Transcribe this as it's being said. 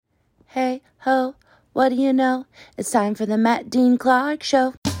Hey, ho, what do you know? It's time for the Matt Dean Clark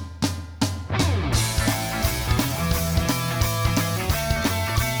Show.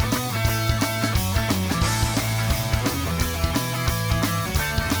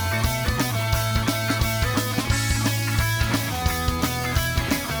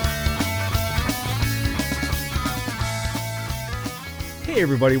 Hey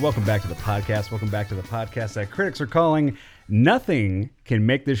everybody, welcome back to the podcast. Welcome back to the podcast that critics are calling Nothing Can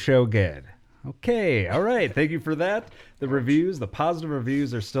Make This Show Good. Okay, all right. Thank you for that. The reviews, the positive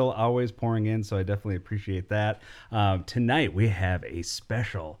reviews are still always pouring in, so I definitely appreciate that. Tonight we have a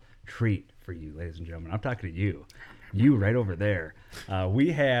special treat for you, ladies and gentlemen. I'm talking to you. You right over there. We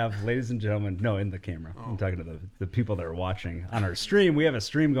have, ladies and gentlemen, no, in the camera. I'm talking to the people that are watching on our stream. We have a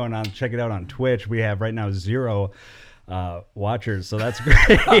stream going on. Check it out on Twitch. We have right now 0 watchers, so that's great.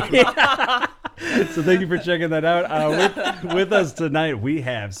 So thank you for checking that out. With us tonight, we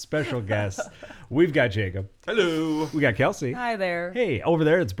have special guests. We've got Jacob. Hello. We got Kelsey. Hi there. Hey, over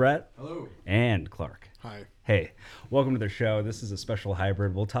there it's Brett. Hello. And Clark. Hi. Hey, welcome to the show. This is a special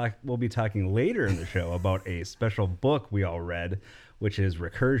hybrid. We'll be talking later in the show about a special book we all read, which is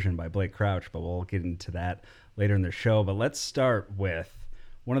Recursion by Blake Crouch, but we'll get into that later in the show. But let's start with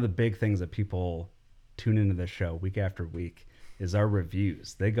one of the big things that people tune into this show week after week is our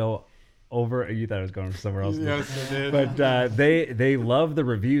reviews. They go over. You thought I was going somewhere else. Yes, I did. But they love the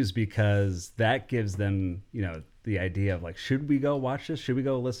reviews because that gives them, the idea of like, should we go watch this? Should we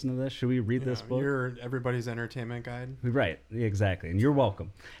go listen to this? Should we read this book? You're everybody's entertainment guide. Right, exactly, and you're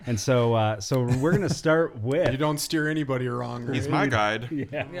welcome. And so we're gonna start with. You don't steer anybody wrong. Right? He's my guide.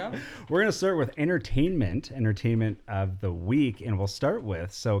 Yeah. We're gonna start with entertainment of the week, and we'll start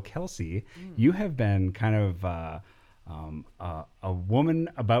with. So Kelsey, you have been kind of a woman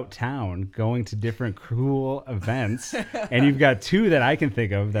about town, going to different cool events, and you've got 2 that I can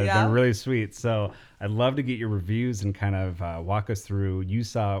think of that have been really sweet. So I'd love to get your reviews and kind of walk us through.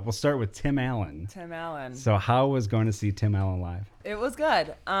 We'll start with Tim Allen. Tim Allen. So how was going to see Tim Allen live? It was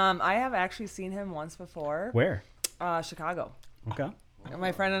good. I have actually seen him once before. Where? Chicago. Okay.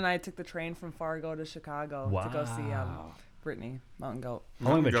 My friend and I took the train from Fargo to Chicago to go see Brittany, Mountain Goat. How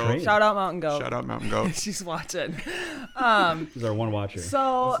long of a train? Shout out Mountain Goat. Shout out Mountain Goat. She's watching. She's our one watcher.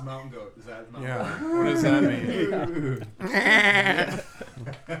 So What's Mountain Goat? Is that Mountain Goat? What does that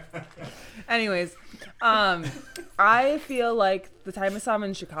mean? anyways, I feel like the time I saw him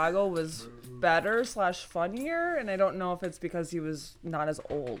in Chicago was better / funnier, and I don't know if it's because he was not as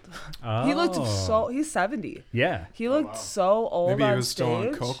old. Oh. He looked he's 70. Yeah. He looked so old. Maybe he on was still on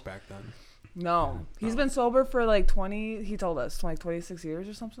stage. coke back then. No, he's been sober for like 20. He told us like 26 years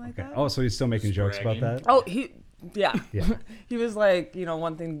or something like that. Oh, so he's still making jokes about that? Oh, yeah. He was like,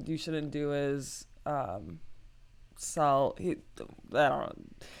 one thing you shouldn't do is sell. I don't know.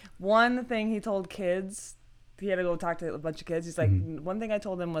 One thing he told kids, he had to go talk to a bunch of kids. He's like, one thing I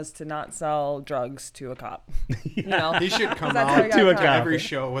told him was to not sell drugs to a cop. He should come That's how he out got to caught. every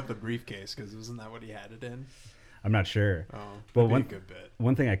show with the briefcase, because wasn't that what he had it in? I'm not sure. Oh, But that'd be a good bit.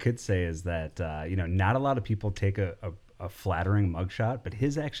 One thing I could say is that, not a lot of people take a flattering mugshot, but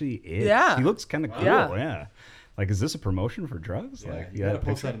his actually is. Yeah. He looks kind of cool. Yeah. Like, is this a promotion for drugs? Yeah, like, you gotta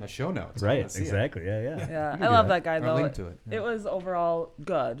post that in the show notes. Right, exactly. Yeah. Yeah, You I can love do that guy Or though. link to it. Yeah. It was overall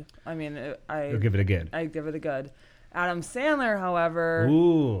good. I mean, You'll give it a good. I give it a good. Adam Sandler, however,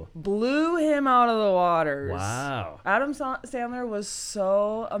 Ooh. blew him out of the waters. Wow. Adam Sandler was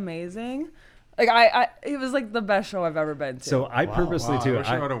so amazing. Like it was like the best show I've ever been to. So I purposely, Wow, too. I wish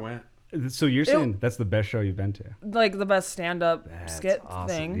I would have went. So you're saying that's the best show you've been to? like the best stand-up That's skit awesome.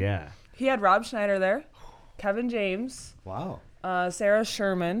 thing. Yeah. He had Rob Schneider there, Kevin James, Wow. Sarah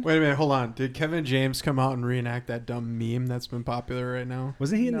Sherman. Wait a minute, hold on. Did Kevin James come out and reenact that dumb meme that's been popular right now?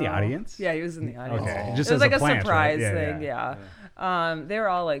 Wasn't he in the No. audience? Yeah, he was in the audience. Okay. Oh. Just It was as like a plant, right? surprise thing, yeah. They were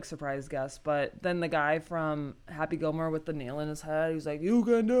all like surprise guests, but then the guy from Happy Gilmore with the nail in his head, he was like, "You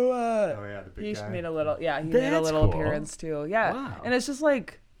can do it." Oh yeah, the big He guy. made a little, he made a That's little cool. appearance too. Yeah, Wow. and it's just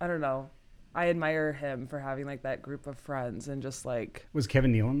like I don't know. I admire him for having like that group of friends and just like Was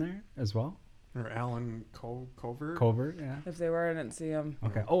Kevin Nealon there as well? Or Alan Covert? Covert, yeah. if they were, I didn't see him.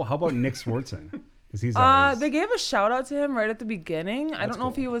 Okay. Oh, how about Nick Swartzen? Because he's always... They gave a shout out to him right at the beginning. I That's don't know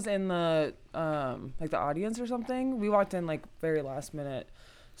if cool. he was in the like the audience or something. We walked in like very last minute,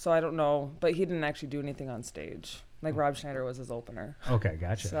 so I don't know. But he didn't actually do anything on stage. Like Rob Schneider was his opener. Okay,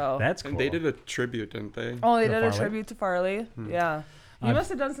 gotcha. So- That's cool. And they did a tribute, didn't they? Oh, they To did a Farley? tribute to Farley. Yeah. You I've- must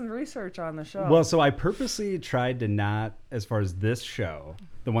have done some research on the show. Well, so I purposely tried to not, as far as this show,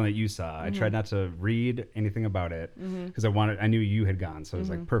 the one that you saw, I Mm-hmm. tried not to read anything about it because I knew you had gone. So I was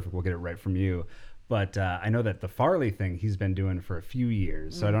like, perfect, we'll get it right from you. But I know that the Farley thing he's been doing for a few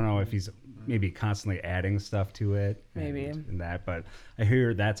years, so I don't know if he's maybe constantly adding stuff to it. Maybe. And that, but I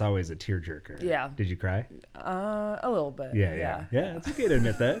hear that's always a tearjerker. Yeah. Did you cry? A little bit. Yeah. It's okay to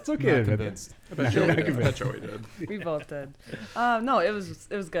admit that. It's okay to admit convinced. I bet Joey did. We both did. No, it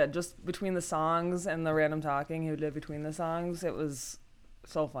was good. Just between the songs and the random talking he did between the songs, it was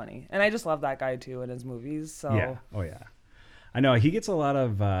so funny. And I just love that guy too in his movies. So Yeah. Oh yeah. I know he gets a lot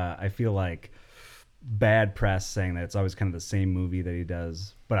of. I feel like bad press saying that it's always kind of the same movie that he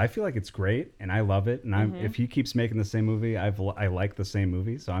does, but I feel like it's great and I love it. And if he keeps making the same movie, I like the same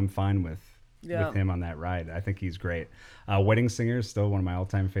movie, so I'm fine with him on that ride. I think he's great. Wedding Singer is still one of my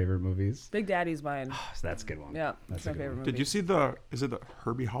all-time favorite movies. Big Daddy's mine. Oh, so that's a good one. Yeah, that's that's my favorite movie. Did you see is it the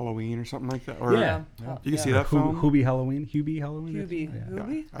Herbie Halloween or something like that? Or, Yeah. You can see that film? Hubie Halloween.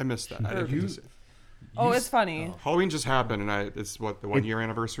 Hubie? I missed that. I didn't see it. Oh, it's funny. Halloween just happened, and it's what the 1 year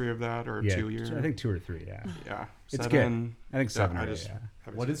anniversary of that, or 2 years? I think 2 or 3. Yeah, Yeah, it's 7. good. I think 7 I or 8. just Yeah.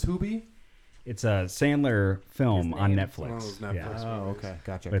 haven't What seen is Hoobie? It's a Sandler film on name. Netflix. One of those Netflix Yeah. Oh, okay.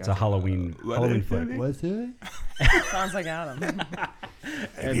 Gotcha. But it's a Halloween flick. What's it? Sounds like Adam.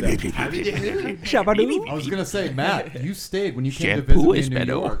 Shabadoo. I was gonna say, Matt, you stayed when you came to visit me in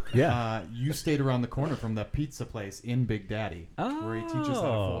New York. Yeah. You stayed around the corner from the pizza place in Big Daddy, where he teaches how to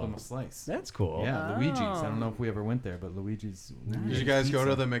fold him a slice. That's cool. Yeah, Luigi's. I don't know if we ever went there, but Luigi's. Did you guys go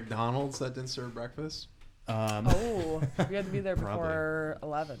to the McDonald's that didn't serve breakfast? Oh, we had to be there before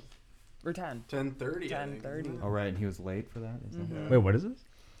 11 or 10. 10:30. 10:30. Oh, right, and he was late for that. Is that Wait, what is this?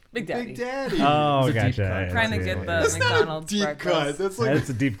 Big Daddy. Big Daddy. Oh, It's a deep gotcha. cut. I Trying to see. get the That's not a McDonald's deep breakfast. cut. That's like That's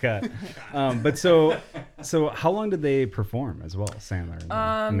a deep cut. But so how long did they perform as well, Sandler?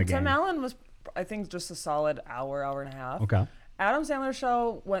 In the game? Tim Allen was, I think, just a solid hour and a half. Okay. Adam Sandler's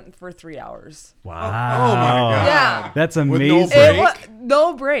show went for 3 hours. Wow. Oh my god. Yeah. That's With no amazing. break? It was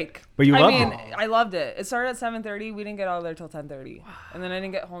no break. But you I loved mean, it. I loved it. It started at 7:30. We didn't get out of there till 10:30, and then I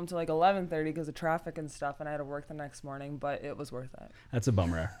didn't get home till like 11:30 because of traffic and stuff, and I had to work the next morning. But it was worth it. That's a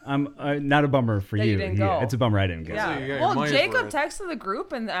bummer. Not a bummer for That you didn't go. It's a bummer I didn't go. Yeah. you got your Well, money's Jacob worth. texted the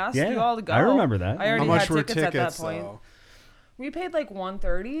group and asked Yeah, you all to go. I remember that. I already How much had were tickets at that point. though? We paid like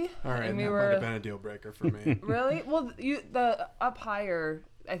 130, All right, and we that might were have been a deal breaker for me. really well. The up higher,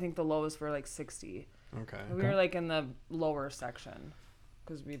 I think the lowest were like 60. Okay. We were like in the lower section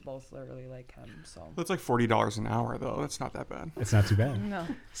because we both really like him. So That's like $40 an hour, though. That's not that bad. It's not too bad. no,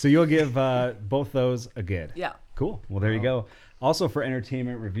 So you'll give both those a good. yeah. Cool. Well, there you go. Also, for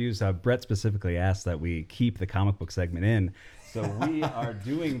entertainment reviews, Brett specifically asked that we keep the comic book segment in. So we are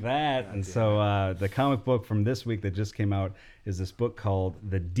doing that. And so the comic book from this week that just came out is this book called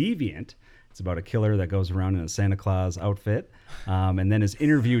The Deviant. It's about a killer that goes around in a Santa Claus outfit and then is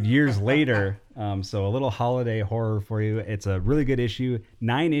interviewed years later. So a little holiday horror for you. It's a really good issue.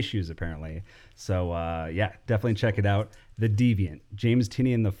 9 issues, apparently. So, yeah, definitely check it out. The Deviant. James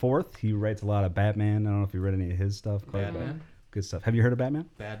Tynion IV. He writes a lot of Batman. I don't know if you read any of his stuff. Clark, but Batman? good stuff. Have you heard of Batman?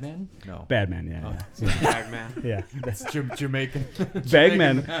 Badman? No. Batman, yeah. Bagman. Yeah. That's Jamaican.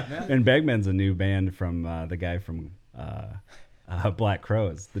 Bagman. And Bagman's a new band from the guy from Black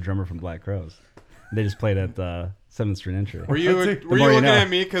Crows, the drummer from Black Crows. They just played at 7th Street Entry. Were you more looking you know. at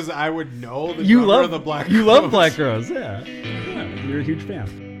me because I would know the You drummer love of the Black You Crowes? love Black Crows, yeah. You're a huge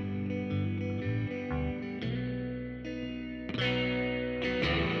fan.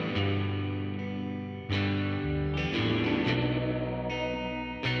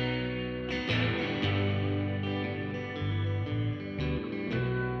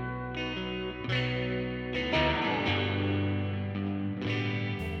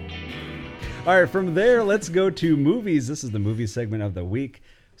 All right, from there, let's go to movies. This is the movie segment of the week.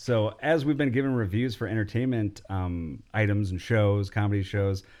 So as we've been given reviews for entertainment items and shows, comedy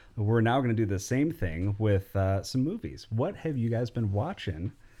shows, we're now going to do the same thing with some movies. What have you guys been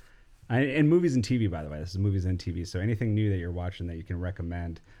watching? And movies and TV, by the way. This is movies and TV. So anything new that you're watching that you can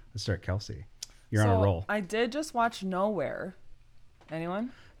recommend? Let's start, Kelsey. You're on a roll. I did just watch Nowhere.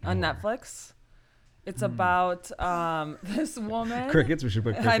 Anyone? On Netflix. It's about this woman. Crickets. We should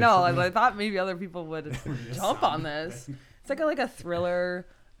put crickets. I know. I thought maybe other people would jump on this. It's like a thriller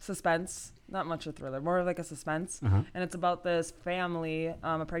suspense. Not much a thriller, more like a suspense. Uh-huh. And it's about this family,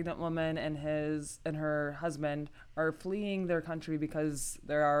 a pregnant woman and her husband are fleeing their country because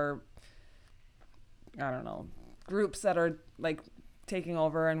there are, I don't know, groups that are like taking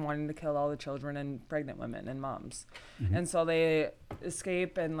over and wanting to kill all the children and pregnant women and moms. Mm-hmm. And so they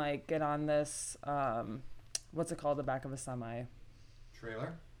escape and like get on this, what's it called? The back of a semi.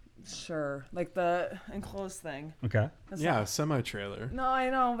 Trailer? Sure, like the enclosed thing. Okay. That's Yeah, not- a semi-trailer. No, I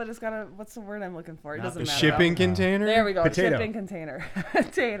know, but it's got a. What's the word I'm looking for? It Not doesn't A matter. shipping container? There we go. Potato. Shipping container.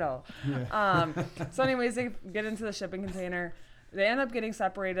 Potato. So anyways, they get into the shipping container. They end up getting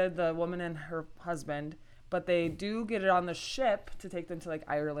separated, the woman and her husband, but they do get it on the ship to take them to like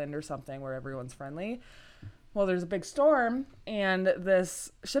Ireland or something where everyone's friendly. Well, there's a big storm, and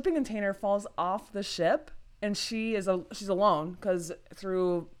this shipping container falls off the ship, and she's alone because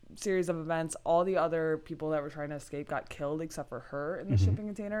through series of events, all the other people that were trying to escape got killed except for her in the shipping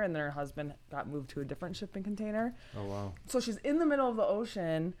container, and then her husband got moved to a different shipping container. Oh wow. So she's in the middle of the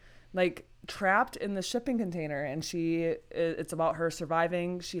ocean, like trapped in the shipping container, and it's about her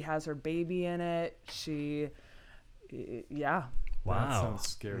surviving. She has her baby in it. Yeah. That Wow. sounds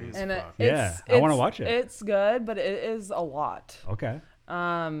scary as And fuck. Yeah, I wanna watch it. It's good, but it is a lot. Okay.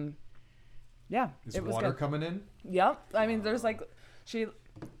 Yeah, Is it was water good. coming in? Yep. I mean, there's like,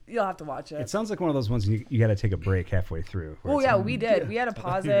 you'll have to watch it. It sounds like one of those ones you got to take a break halfway through. where Oh it's yeah, like, we did. We had to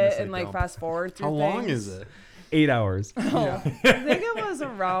pause you were gonna it say and like dump. fast forward through How long things. is it? 8 hours. Oh, I think it was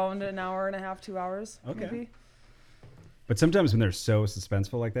around an hour and a half, 2 hours. Okay. Maybe. But sometimes when they're so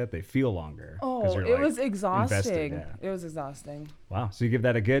suspenseful like that, they feel longer. 'cause Oh, you're, it like, was exhausting. invested, yeah. It was exhausting. Wow. So you give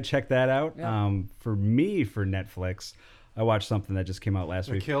that a good check that out. Yeah. For me, for Netflix, I watched something that just came out last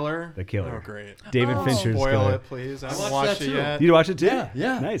The week. Killer? The Killer. Oh, great. David Oh. Fincher's. Spoil the- it, please. I I haven't watched watched that it too. yet. You watch it too?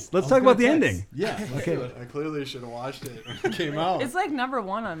 Yeah. Nice. I Let's was talk gonna about the text. ending. Yeah. Let's do it. I clearly should have watched it when it came out. It's like number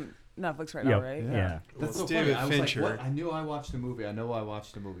one on Netflix right Yep. now, right? Yeah. That's Well, so David funny. I was Fincher. like, what? I knew I watched a movie. I know I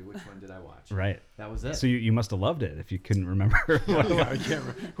watched a movie. Which one did I watch? Right. That was it. So you must have loved it if you couldn't remember. Yeah, I can't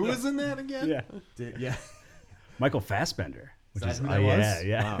remember. Who was in that again? yeah. Yeah. Michael Fassbender. Which Is is that who that was?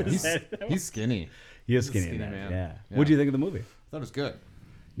 yeah. Wow, he's skinny. He is he's a skinny in skinny that. man. Yeah. Yeah. What do you think of the movie? I thought it was good.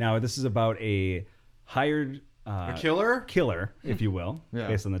 Now this is about a hired A killer? killer, if you will, Yeah.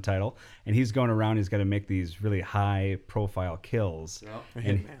 based on the title, and he's going around. He's got to make these really high-profile kills. Yep. A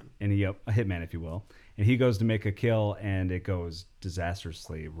And, hitman. and he, a hitman, if you will, and he goes to make a kill, and it goes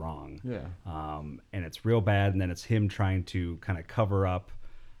disastrously wrong. Yeah. And it's real bad, and then it's him trying to kind of cover up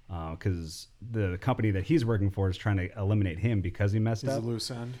because the company that he's working for is trying to eliminate him because he messed He's a up. loose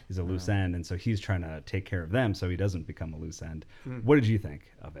end. He's a loose end, and so he's trying to take care of them so he doesn't become a loose end. What did you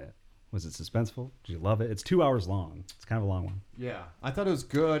think of it? Was it suspenseful? Did you love it? It's 2 hours long. It's kind of a long one. Yeah. I thought it was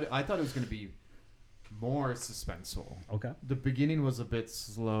good. I thought it was going to be more suspenseful. Okay. The beginning was a bit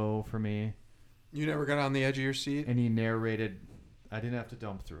slow for me, You never got on the edge of your seat? and he narrated. I didn't have to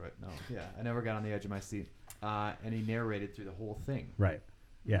dump through it. No. Yeah. I never got on the edge of my seat. And he narrated through the whole thing. Right.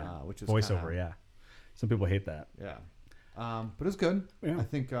 Yeah. Which is Voiceover, kinda- yeah. Some people hate that. Yeah. But it was good. Yeah. I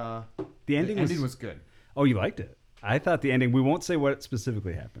think The ending, was good. Oh, you liked it. I thought the ending, we won't say what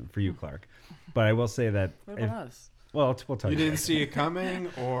specifically happened for you, Clark, but I will say that, What about us? well, we'll tell You you. didn't see it coming,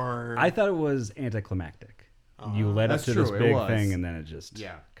 or I thought it was anticlimactic. You led up That's to this true, it big was. thing, and then it just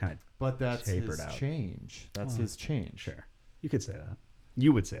Yeah. kind of But that's tapered his out. change. That's his change. Sure. You could say that.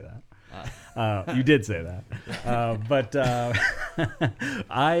 You would say that. You did say that. But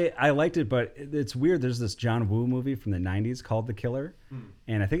I liked it, but it's weird. There's this John Woo movie from the 90s called The Killer,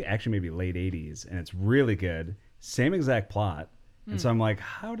 and I think actually maybe late 80s, and it's really good. Same exact plot. And so I'm like,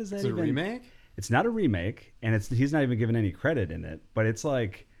 how does that is it a even... remake? It's not a remake, and he's not even given any credit in it, but it's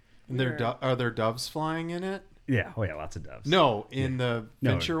like, And are there doves flying in it? yeah, oh yeah, lots of doves. No, in the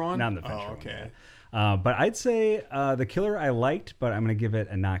No, Fincher one? not in the Fincher Oh, one, okay. But I'd say The Killer I liked, but I'm going to give it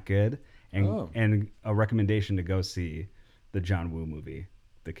a not good and a recommendation to go see the John Woo movie,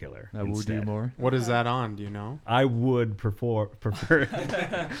 The Killer. That would do instead. more. What is that on? Do you know? I would prefer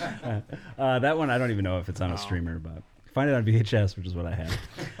that one. I don't even know if it's on a streamer, but find it on VHS, which is what I have.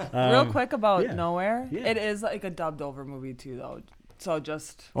 Real quick about yeah. Nowhere. Yeah. It is like a dubbed over movie too, though. So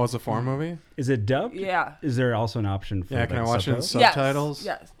just Oh, it's a foreign movie? Is it dubbed? yeah. Is there also an option for Yeah, can I watch it in subtitles? subtitles?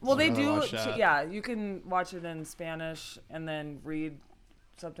 Yes. Well, they I'd rather do. watch that. Yeah, you can watch it in Spanish and then read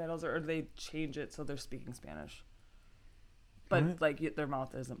subtitles, or they change it so they're speaking Spanish. But What? like their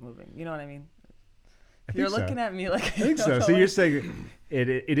mouth isn't moving. You know what I mean? I think You're so. looking at me like I think so. So you're saying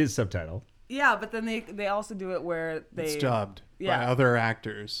it is subtitled. yeah, but then they also do it where they It's dubbed by Yeah. other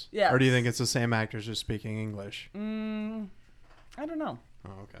actors. Yes. Or do you think it's the same actors just speaking English? I don't know. Oh,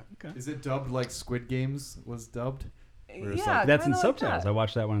 okay. Is it dubbed like Squid Games was dubbed? Or is Yeah, That's in kinda like subtitles. that. I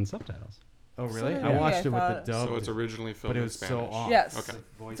watched that one in subtitles. Oh, really? So, I yeah, watched I it with the thought- dub. So it's originally filmed but it in was so Spanish. off. Yes. Okay.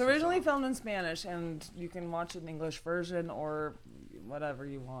 It's originally filmed in Spanish, and you can watch it in English version or whatever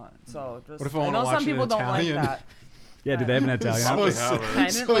you want. So just What if I I wanna know watch some it in people don't like Italian? that. Yeah, do they have an Italian? Probably option? have I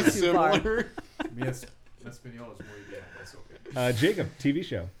it. didn't So look too far. similar. Mi español is muy bien. That's okay. Jacob, TV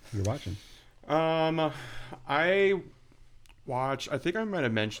show you're watching. I watch. I think I might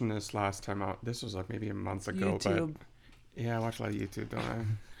have mentioned this last time out. This was like maybe a month ago. YouTube. But yeah, I watch a lot of YouTube, don't I?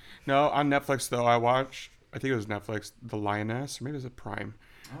 No, on Netflix though. I think it was Netflix, The Lioness, or maybe it was Prime.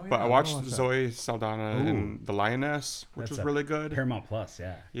 Oh, But yeah, I watched watched that. Zoe Saldana in The Lioness, which That's was a really good. Paramount Plus,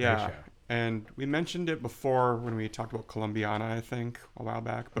 yeah. Great Yeah, show. and we mentioned it before when we talked about Columbiana, I think, a while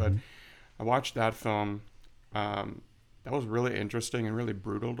back. But I watched that film. That was really interesting and really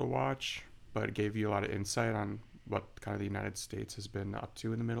brutal to watch, but it gave you a lot of insight on what kind of the United States has been up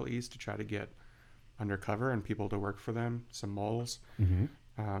to in the Middle East to try to get undercover and people to work for them, some moles.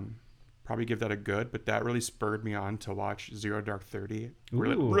 Probably give that a good, but that really spurred me on to watch Zero Dark 30.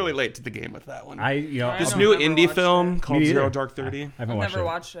 Really, Ooh. really late to the game with that one. This don't new ever indie watch film it. called Me Zero either. Dark 30. I haven't I've watched never it.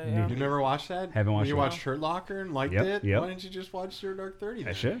 watched it. Yeah. You never watched that? Haven't watched You it. watched Hurt Locker and liked Yep, it? yep. Why didn't you just watch Zero Dark 30 then?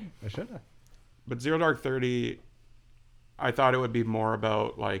 I should have. But Zero Dark 30, I thought it would be more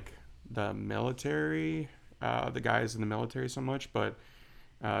about like the military, the guys in the military so much, but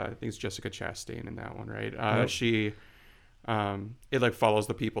I think it's Jessica Chastain in that one, right? Yep. She, it like follows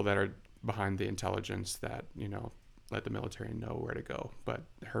the people that are behind the intelligence that, let the military know where to go. But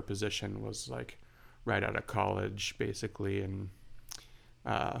her position was like right out of college, basically, and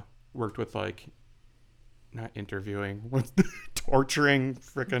worked with like, not interviewing, with torturing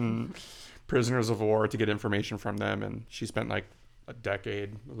freaking prisoners of war to get information from them. And she spent like a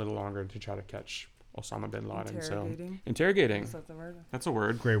decade, a little longer, to try to catch Osama bin Laden. Interrogating. Is that the word? That's a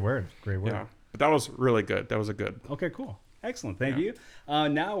word. Great word. Yeah. But that was really good. That was a good. Okay, cool. Excellent. Thank you.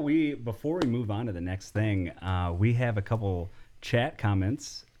 Now before we move on to the next thing, we have a couple chat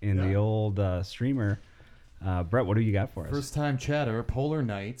comments in the old streamer. Brett, what do you got for us? First time chatter, Polar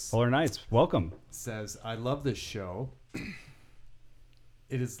Nights Polar Nights, welcome. says, I love this show.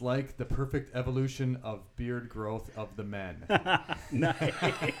 It is like the perfect evolution of beard growth of the men. Nice.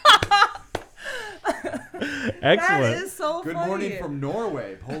 That Excellent. is so Good funny. morning from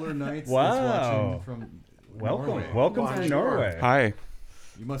Norway. Polar Nights is Wow. watching from Welcome. Norway. Welcome Wow. from Norway. Hi.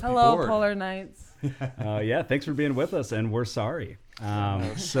 You must Hello, be bored. Polar Nights. Yeah, thanks for being with us, and we're sorry.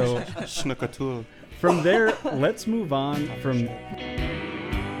 So Schnuckatul. from there, let's move on from.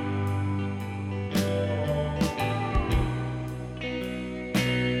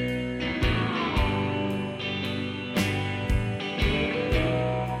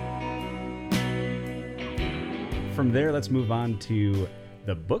 From there, let's move on to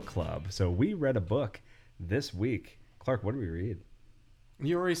the book club. So we read a book this week. Clark, what did we read?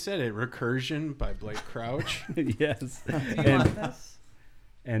 You already said it. Recursion by Blake Crouch. Yes. Do you want this?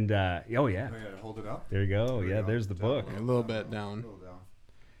 And oh yeah, Oh, yeah, hold it up. there you go. There we Yeah, go. there's the Down book. A little bit down. A little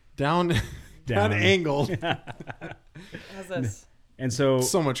down. Down, Down. angled. How's this? And so,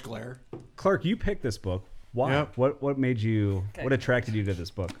 So much glare. Clark, you picked this book. Why? Yep. What made you? Okay. What attracted you to this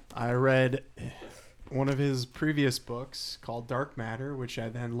book? I read one of his previous books called Dark Matter, which I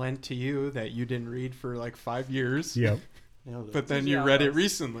then lent to you that you didn't read for like 5 years. Yep. But then you Yeah, read it those.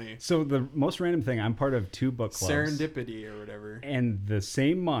 recently. So the most random thing, I'm part of 2 book clubs. Serendipity or whatever. And the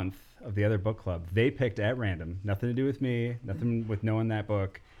same month of the other book club, they picked at random, nothing to do with me, nothing with knowing that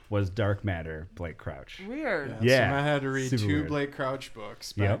book, was Dark Matter, Blake Crouch. Weird. Yeah. So I had to read Super 2 weird. Blake Crouch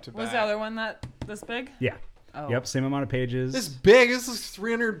books Yep. back to back. Was the other one that this big? Yeah. Oh. Yep. Same amount of pages. This big. This is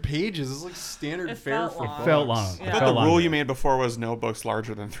 300 pages. This is like standard It fare felt for long. books. Felt long. Yeah. I It thought felt the long. rule you made before was no books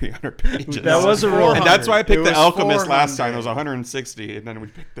larger than 300 pages. That was a rule. And that's why I picked It The was Alchemist last time. 400. It was 160, and then we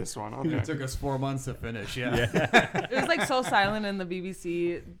picked this one. Okay. It took us 4 months to finish. Yeah. It was like so silent in the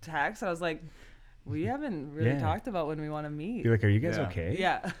BBC text. I was like, we haven't really Yeah. talked about when we want to meet. You're like, are you guys Yeah. okay?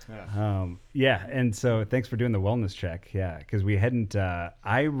 Yeah. Yeah, and so thanks for doing the wellness check. Yeah, because we hadn't.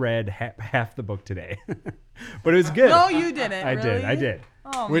 I read half the book today, but it was good. No, you didn't. I really? I did.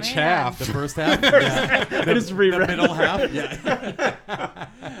 Oh, Which man. half? The first half? Yeah. I just reread. The middle half? Yeah.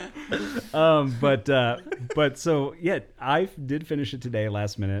 But so yeah, I did finish it today,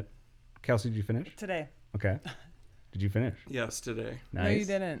 last minute. Kelsey, did you finish? Today. Okay. Did you finish? Yes, today. Nice. No, you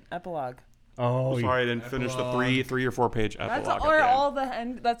didn't. Epilogue. Oh, Sorry, I didn't finish the three or four page That's epilogue. or at the end. all the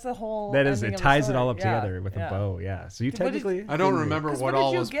end. That's the whole. that is. ending It of the ties it story. all up Yeah, together with yeah. a bow. Yeah. So you What did- technically. I don't didn't do- remember 'Cause what did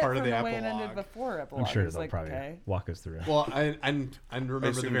all you was get part of from the the way it ended epilogue. before epilogue? I'm sure It was they'll like, probably okay. walk us through it. Well, I remember the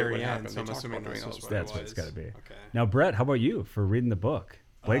assumed it very would end, happen. so They I'm talked assuming about that's doing what those. That's it what was. it's got to be. Okay. Now, Brett, how about you for reading the book?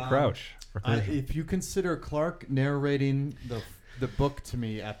 Blake Crouch. Recursion. If you consider Clark narrating the book to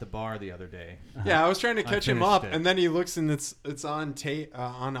me at the bar the other day. Yeah, I was trying to catch him finished up, it. and then he looks and it's on tape,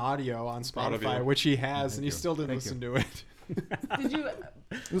 on audio on Proud of Spotify, you. which he has, and he you. still didn't Thank listen you. to it. Did you?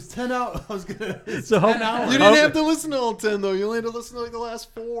 It was 10 out. I was gonna. So how, 10 hours. You didn't have to listen to all 10 though. You only had to listen to like the last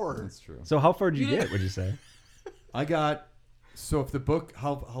 4. That's true. So how far did you You get? Would you say? I got So if the book,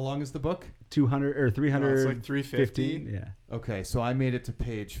 how long is the book? 200 or 300. It's like 350. Yeah. Okay, so I made it to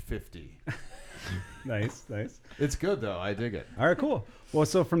page 50. Nice. It's good though. I dig it. All right, cool. Well,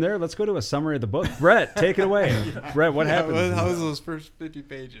 so from there, let's go to a summary of the book. Brett, take it away. Brett, what happened? How was those first 50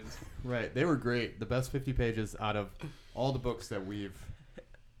 pages? Right, they were great. The best 50 pages out of all the books that we've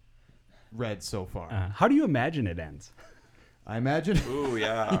read so far. How do you imagine it ends? I imagine. Ooh,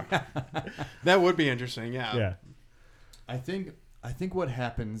 yeah. That would be interesting. Yeah. Yeah. I think what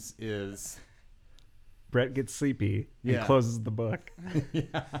happens is Brett gets sleepy and Yeah. closes the book.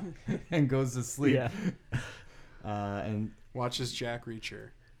 yeah, and goes to sleep. Yeah. And Watches Jack Reacher.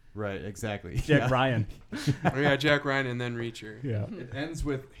 right, exactly. Jack Ryan. Oh, yeah, Jack Ryan and then Reacher. Yeah. It ends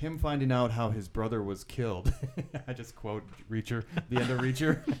with him finding out how his brother was killed. I just quote Reacher, the end of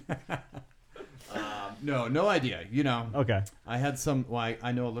Reacher. No idea. You know, Okay. I had some. Well,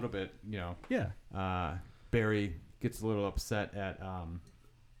 I know a little bit. You know, Yeah. Barry gets a little upset at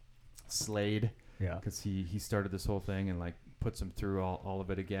Slade Yeah. because he started this whole thing and like puts him through all of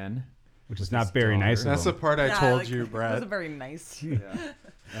it again. Which with is not his very nice daughter. of That's the him. part I Yeah, told like, you, It Brett. wasn't very nice. Yeah.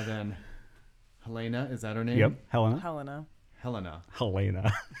 And then Helena, is that her name? Yep. Helena. Helena. Helena.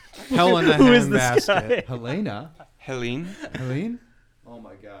 Helena. Helena Who is Hand this Basket. guy? Helena. Helene. Helene? Oh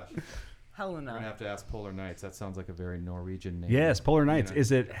my gosh. We're Helena. gonna have to ask Polar Knights. That sounds like a very Norwegian name. Yes, Polar Knights. You know.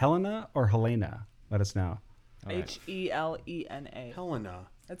 Is it Helena or Helena? Let us know. All right. Helena. Helena.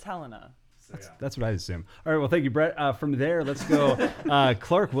 It's Helena. That's what I assume. All right. Well, thank you, Brett. From there, let's go.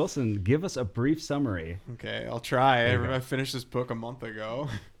 Clark Wilson, give us a brief summary. Okay, I'll try. There you go. I finished this book a month ago.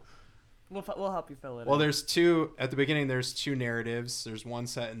 We'll help you fill it Well, in. there's two at the beginning. There's two narratives. There's one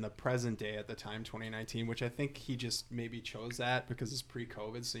set in the present day at the time, 2019, which I think he just maybe chose that because it's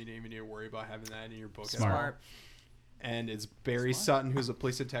pre-COVID, so you didn't even need to worry about having that in your book. Smart. At all. And it's Barry Sutton, who's a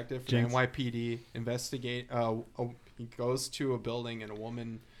police detective for the Jinx. NYPD. He goes to a building and a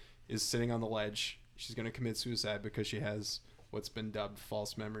woman is sitting on the ledge. She's going to commit suicide because she has what's been dubbed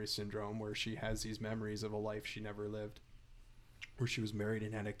false memory syndrome, where she has these memories of a life she never lived, where she was married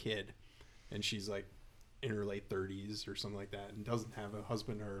and had a kid, and she's like in her late 30s or something like that and doesn't have a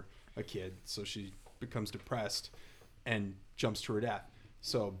husband or a kid, so she becomes depressed and jumps to her death.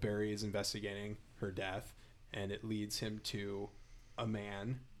 So Barry is investigating her death, and it leads him to a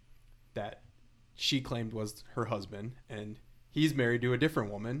man that she claimed was her husband, and he's married to a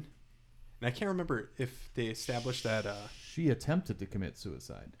different woman. And I can't remember if they established that. She attempted to commit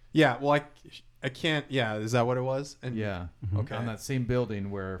suicide. Yeah, well, I can't. Yeah, is that what it was? And Yeah. Okay. On that same building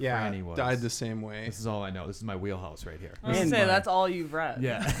where yeah, Franny was. died the same way. This is all I know. This is my wheelhouse right here. I was And gonna say my- that's all you've read.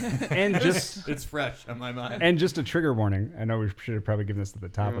 Yeah. And just it's fresh on my mind. and just a trigger warning. I know we should have probably given this at the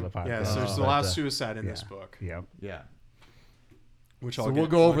top of the podcast. Yeah, so there's a but, lot of suicide in yeah. this book, Yeah. Yeah. which So I'll we'll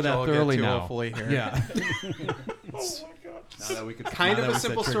get- go over which that I'll get thoroughly to now. hopefully here. Yeah. Now that we could, Kind now of that a we said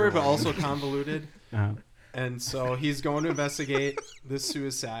simple trigger story, but warning. also convoluted. Uh-huh. And so he's going to investigate this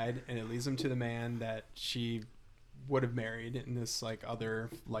suicide, and it leads him to the man that she would have married in this like other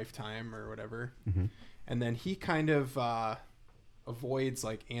lifetime or whatever. Mhm. And then he kind of avoids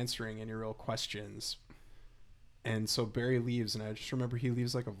like answering any real questions. And so Barry leaves, and I just remember he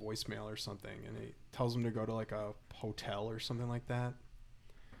leaves like a voicemail or something, and he tells him to go to like a hotel or something like that.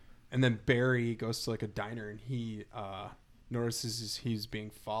 And then Barry goes to like a diner, and he notices he's being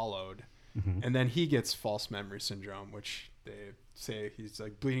followed. Mhm. And then he gets false memory syndrome, which they say he's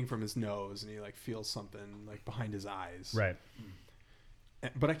like bleeding from his nose, and he like feels something like behind his eyes. Right.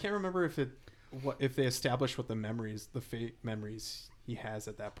 But I can't remember if they establish what the memories, the fake memories he has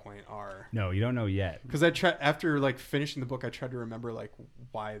at that point are. No, you don't know yet. Because after like finishing the book, I tried to remember like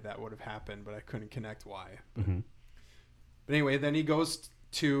why that would have happened, but I couldn't connect why. Mhm. But anyway, then he goes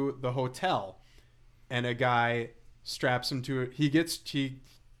to the hotel, and a guy straps him to it. He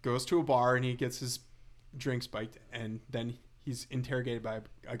goes to a bar, and he gets his drinks spiked, and then he's interrogated by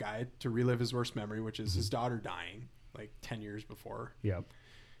a guy to relive his worst memory, which is his daughter dying like 10 years before. Yep.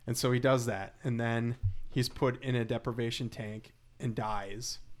 And so he does that, and then he's put in a deprivation tank and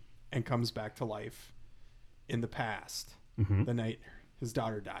dies and comes back to life in the past, Mhm. the night his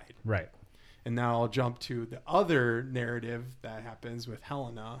daughter died. Right. And now I'll jump to the other narrative that happens with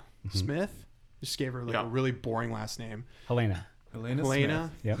Helena Smith. Just gave her like Yeah. a really boring last name. Helena. Helena Helena?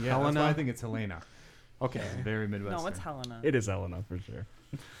 Smith. Yep. Yeah, Helena? that's why I think it's Helena. Okay. Very Midwestern. No, it's Helena. It is Helena for sure.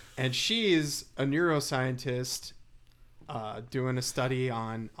 And she's a neuroscientist doing a study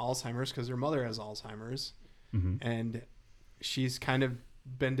on Alzheimer's because her mother has Alzheimer's. Mhm. And she's kind of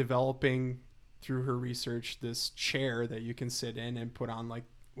been developing through her research this chair that you can sit in and put on like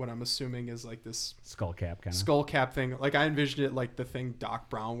what I'm assuming is like this Skull cap kind of. skull cap thing. Like I envisioned it like the thing Doc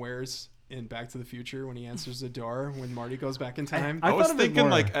Brown wears in Back to the Future when he answers the door when Marty goes back in time. I was thought of it thinking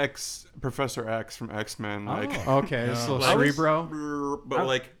more- like Professor X from X-Men, like Okay, so Like- Cerebro.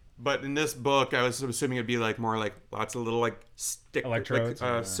 but in this book, I was assuming it'd be like more like lots of little like stick, Electrodes,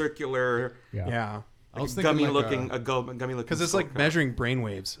 like circular, Yeah. I was thinking gummy like looking, gummy looking. Because it's like measuring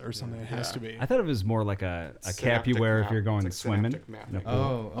brainwaves or something. It has to be. I thought it was more like a cap you wear if you're going swimming. in a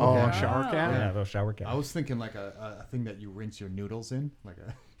pool. Oh, okay. a shower cap? Yeah, a little shower cap. I was thinking like a thing that you rinse your noodles in, like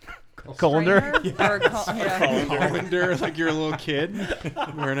a Colander. Strainer? Or Colander, like you're a little kid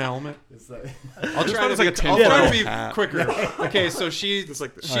wearing a helmet. It's like, I'll try to it's like be, a I'll try to tinfoil be hat. quicker. Okay, so she's Just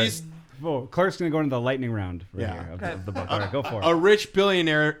like she's Well, Clark's gonna go into the lightning round right Yeah. here Okay. of the book. All right, go for it. a rich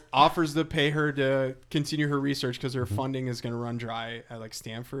billionaire offers to pay her to continue her research because her funding is going to run dry at like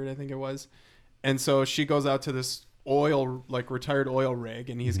Stanford, I think it was. And so she goes out to this retired oil rig,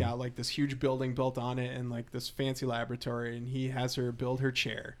 and he's got like this huge building built on it and like this fancy laboratory, and he has her build her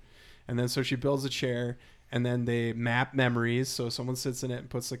chair. And then so she builds a chair, and then they map memories. So someone sits in it and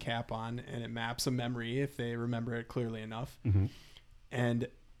puts the cap on, and it maps a memory if they remember it clearly enough. And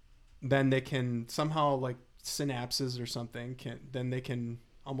then they can somehow like synapses or something they can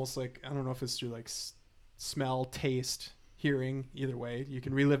almost like, I don't know if it's through like smell, taste, hearing, either way, you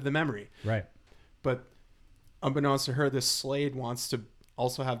can relive the memory. Right. But unbeknownst to her, this Slade wants to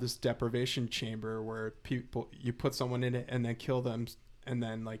also have this deprivation chamber where you put someone in it and then kill them, and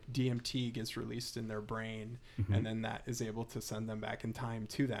then like DMT gets released in their brain, and then that is able to send them back in time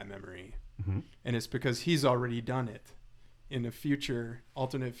to that memory. And it's because he's already done it in a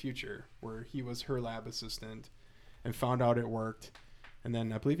alternate future where he was her lab assistant and found out it worked. And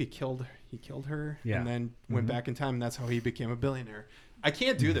then I believe he killed her, and then went back in time, and that's how he became a billionaire. I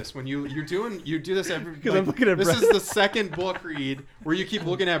can't do this when you do this every, Because I'm looking at this Brett. is the second book read where you keep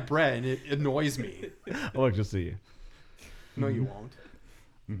looking at Brett, and it annoys me. I'll look to see you. No, you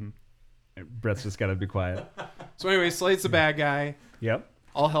won't. Brett's just got to be quiet. So anyway, Slade's the bad guy. Yep.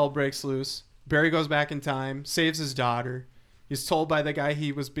 All hell breaks loose. Barry goes back in time, saves his daughter. He's told by the guy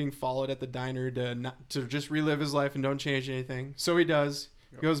he was being followed at the diner to just relive his life and don't change anything. So he does.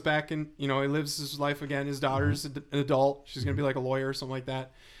 He goes back and, he lives his life again. His daughter's an adult. She's going to be like a lawyer or something like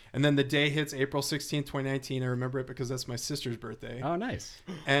that. And then the day hits April 16th, 2019. I remember it because that's my sister's birthday. Oh, nice.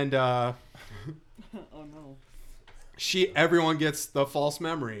 And oh no. everyone gets the false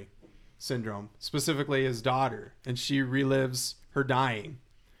memory syndrome, specifically his daughter. And she relives her dying.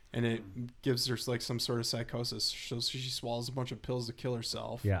 And it gives her like some sort of psychosis. So she swallows a bunch of pills to kill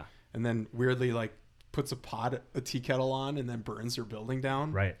herself. Yeah. And then weirdly like puts a tea kettle on and then burns her building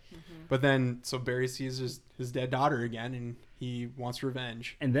down. Right. But then so Barry sees his dead daughter again, and he wants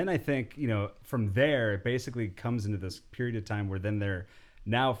revenge. And then I think, from there, it basically comes into this period of time where then they're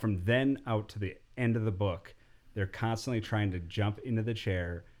now from then out to the end of the book, they're constantly trying to jump into the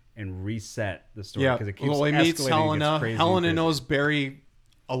chair and reset the story. Yeah. Because it keeps Well, he meets escalating, it gets Helena. crazy and Helena crazy. knows Barry.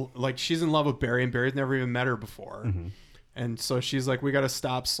 Like she's in love with Barry, and Barry's never even met her before. And so she's like, we got to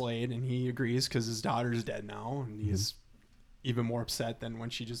stop Slade. And he agrees because his daughter's dead now. And he's even more upset than when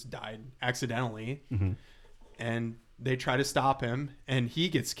she just died accidentally. And they try to stop him, and he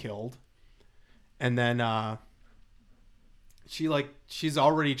gets killed. And then she's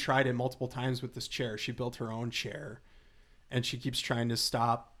already tried it multiple times with this chair. She built her own chair, and she keeps trying to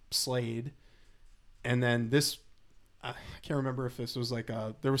stop Slade. And then I can't remember if this was like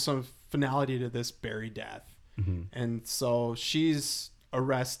there was some finality to this Barry death. And so she's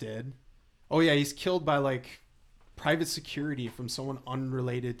arrested. Oh yeah, he's killed by like private security from someone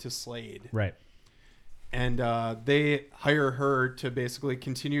unrelated to Slade. Right. And they hire her to basically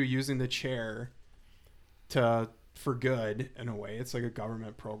continue using the chair for good in a way. It's like a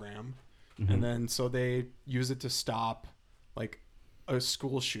government program. And then so they use it to stop like a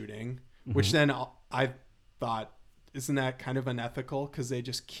school shooting, which then I thought, isn't that kind of unethical? Because they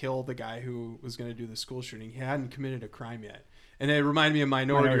just killed the guy who was going to do the school shooting. He hadn't committed a crime yet. And it reminded me of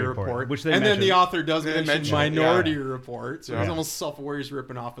Minority Report. Which they and then the mentioned. author does mention mention it, Minority yeah. Report. So Yeah. he's almost self-aware he's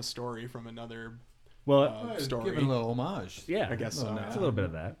ripping off a story from another Well, story. Giving a little homage. yeah. I guess so. It's a little bit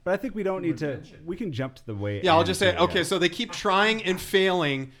of that. But I think we don't need to. We can jump to the way. Yeah, I'll just say, and- okay, so they keep trying and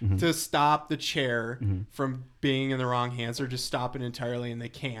failing to stop the chair from being in the wrong hands, or just stop it entirely, and they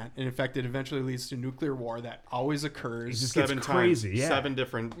can't. And in fact, it eventually leads to nuclear war that always occurs. just gets crazy, yeah. 7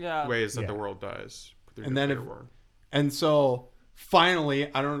 different Yeah. ways that Yeah. the world dies. through And then nuclear if- war. And so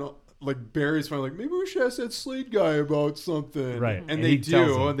finally, I don't know, like Barry's finally like, maybe we should ask that Slade guy about something. Right. And, And they he tells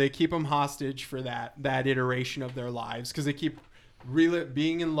do. him. And they keep him hostage for that iteration of their lives, because they keep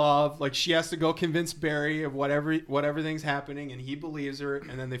being in love. Like she has to go convince Barry of whatever thing's happening, and he believes her,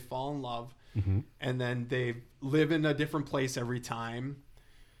 and then they fall in love. And then they live in a different place every time.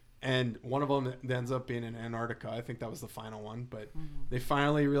 And one of them ends up being in Antarctica. I think that was the final one. But they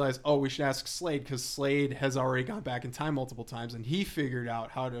finally realized, oh, we should ask Slade, because Slade has already gone back in time multiple times, and he figured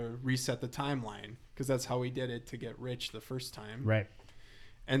out how to reset the timeline, because that's how he did it to get rich the first time. Right.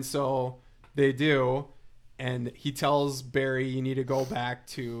 And so they do, and he tells Barry, you need to go back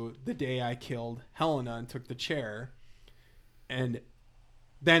to the day I killed Helena and took the chair. And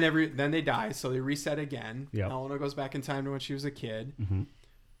then they die, so they reset again. Yep. Helena goes back in time to when she was a kid. Mm-hmm.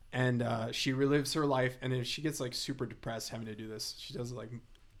 And she relives her life, and then she gets like super depressed having to do this. She does it like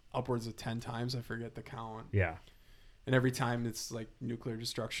upwards of 10 times. I forget the count. Yeah. And every time it's like nuclear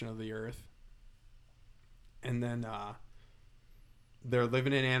destruction of the earth. And then they're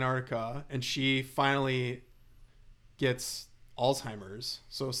living in Antarctica, and she finally gets Alzheimer's.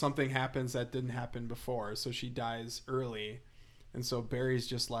 So something happens that didn't happen before. So she dies early. And so Barry's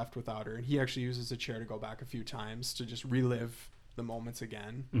just left without her. And he actually uses the chair to go back a few times to just relive the moments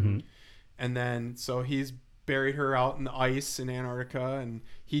again. Mm-hmm. And then so he's buried her out in the ice in Antarctica, and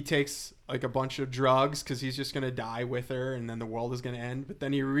he takes like a bunch of drugs because he's just going to die with her, and then the world is going to end. But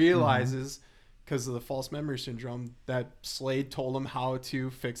then he realizes, because of the false memory syndrome, that Slade told him how to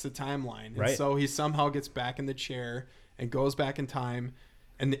fix the timeline. And Right. so he somehow gets back in the chair and goes back in time.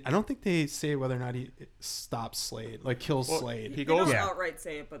 And I don't think they say whether or not he stops Slade, like kills Slade. He They goes. don't Yeah. outright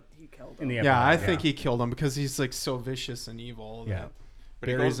say it, but he killed In the him. Yeah, I epilogue, think he killed him because he's like so vicious and evil. Yeah. That But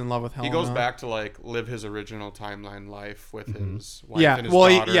he Barry's goes- in love with He Helena. goes back to like live his original timeline life with his wife Yeah, and his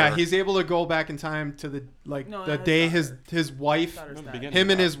well, daughter. he's able to go back in time to the No, the his day daughter. his wife, Daughter's No, the dead. beginning. him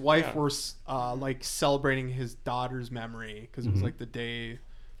and his wife Yeah. were like celebrating his daughter's memory, because it was like the day,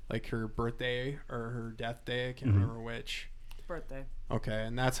 like her birthday or her death day. I can't remember which. Birthday. Okay,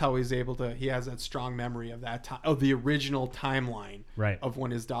 and that's how he's able to. He has that strong memory of that time, of the original timeline, Right. of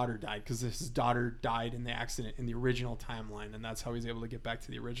when his daughter died, because his daughter died in the accident in the original timeline, and that's how he's able to get back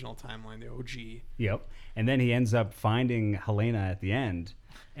to the original timeline, the OG. Yep. And then he ends up finding Helena at the end.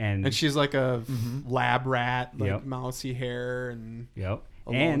 And And she's like a lab rat, like Yep. mousy hair and yep.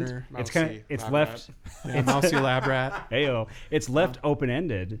 a And loner. it's kind of Mousy it's lab left Yeah, mousy lab rat. Heyo. It's left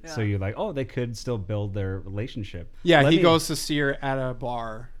open-ended, so Yeah. you're like, oh, they could still build their relationship. Yeah, Let he me- goes to see her at a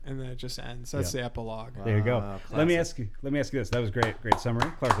bar, and then it just ends. That's Yeah. the epilogue. There you go. Let me classic. ask you this. That was great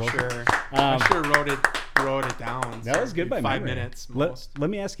summary, Clark Wilson. Sure. I Um, sure wrote it down. That was good by 5 memory. minutes Let, most. let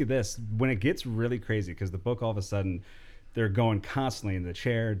me ask you this: when it gets really crazy, because the book all of a sudden they're going constantly in the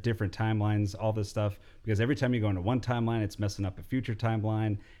chair, different timelines, all this stuff. Because every time you go into one timeline, it's messing up a future timeline,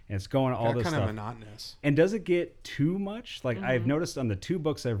 and it's going all Got this kind stuff. of monotonous. And does it get too much? Like I've noticed on the 2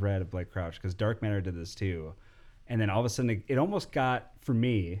 books I've read of Blake Crouch, because Dark Matter did this too, and then all of a sudden it almost got for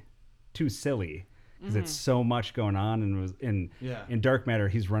me too silly because it's so much going on. And it was in Dark Matter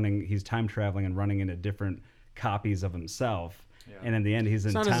he's time traveling and running into different copies of himself, and in the end he's in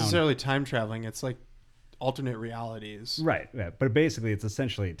It's not town. necessarily time traveling. It's like alternate realities. Right, but basically it's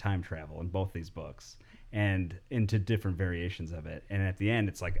essentially time travel in both these books and into different variations of it. And at the end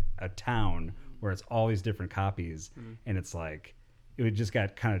it's like a town where it's all these different copies, and it's like it just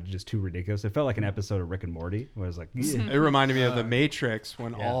got kind of just too ridiculous. It felt like an episode of Rick and Morty where it was like It reminded me of the Matrix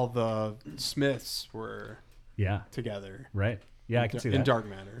when Yeah. all the Smiths were yeah, together. right, yeah, I can see that. In Dark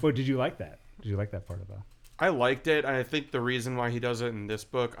Matter. But did you like that? Did you like that part of the I liked it, and I think the reason why he does it in this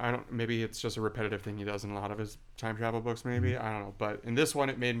book, maybe it's just a repetitive thing he does in a lot of his time travel books, maybe, I don't know. But in this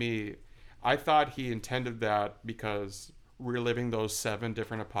one, it made me, I thought he intended that because reliving those 7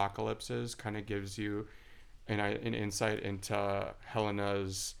 different apocalypses kind of gives you an insight into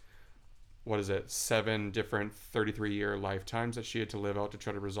Helena's, 7 different 33-year lifetimes that she had to live out to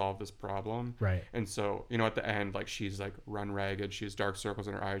try to resolve this problem. Right. And so, at the end, like, she's like run ragged. She has dark circles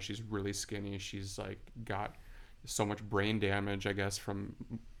in her eyes. She's really skinny. She's like got so much brain damage, I guess, from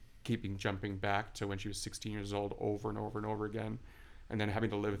jumping back to when she was 16 years old over and over and over again. And then having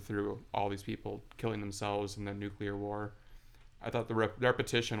to live through all these people killing themselves in the nuclear war. I thought the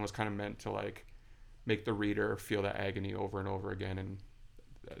repetition was kind of meant to like make the reader feel that agony over and over again. And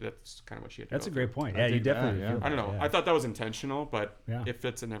that's kind of what she had to That's a go great through. point. I Yeah, you think that, definitely. yeah. feel I don't that, know. yeah. I thought that was intentional, but Yeah. it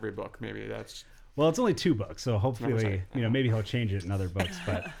fits in every book. Maybe that's Well, it's only 2 books, so hopefully, sorry. maybe he'll change it in other books.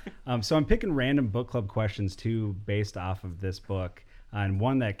 But so I'm picking random book club questions too, based off of this book. And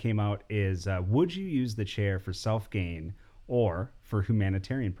one that came out is: would you use the chair for self-gain or for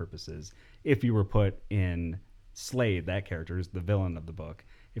humanitarian purposes if you were put in Slade, that character is the villain of the book,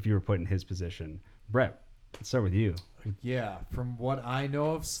 if you were put in his position? Brett, let's start with you. Yeah, from what I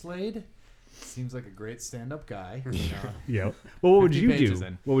know of Slade, seems like a great stand-up guy. You know? Yeah. Well, what would 50 you do? pages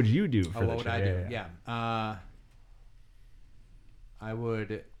in. What would you do for Oh, the what would chair? I do? Yeah. I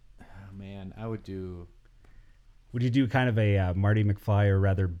would. Oh man, I would do. Would you do kind of a Marty McFly or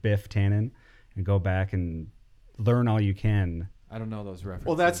rather Biff Tannen and go back and learn all you can? I don't know those references.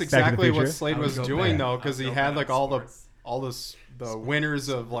 Well, that's the exactly what Future? Slade I would was go doing back. though, I because would he go had back like sports. the winners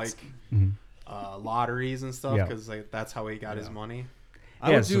of like lotteries and stuff, Yeah. because like that's how he got his money. I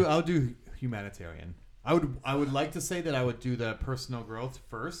Yeah, would do. so- I would do humanitarian. I would like to say that I would do the personal growth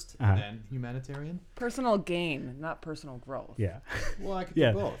first, Uh-huh. and then humanitarian. Personal gain, not personal growth. Yeah. Well, I could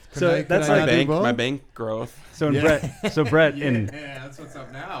Yeah. do both. Could So I, that's could I like not do bank, both? my bank growth. So in Yeah. Brett Yeah, and that's what's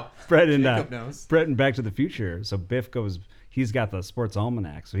up now. Brett and Jacob knows. Brett and Back to the Future. So Biff goes. He's got the sports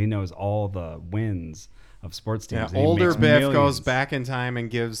almanac, so he knows all the wins of sports Yeah, teams. and he older makes Biff millions. goes back in time and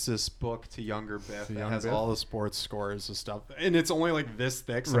gives this book to younger Biff To that younger has Biff? all the sports scores and stuff, and it's only like this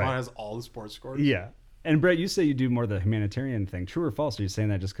thick, so Right. it has all the sports scores. Yeah. And Brett, you say you do more the humanitarian thing. True or false? Are you saying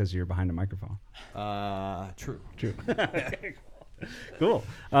that just because you're behind a microphone? True. True. Cool.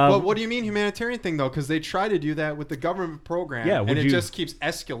 But what do you mean humanitarian thing though? Because they try to do that with the government program, Yeah, and would it you- just keeps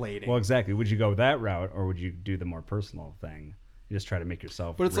escalating. Well, exactly. Would you go that route, or would you do the more personal thing? You just try to make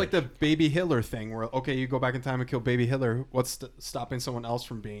yourself. But it's like rich. the baby Hitler thing, where okay, you go back in time and kill baby Hitler. What's stopping someone else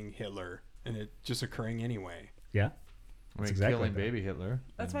from being Hitler, and it just occurring anyway? Yeah. I mean, exactly killing like that. baby Hitler.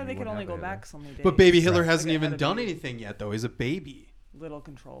 That's then why they you can wouldn't only have go a Hitler. back so many days. But baby Hitler Right. hasn't Like, it even had to done be anything yet, though. He's a baby. Little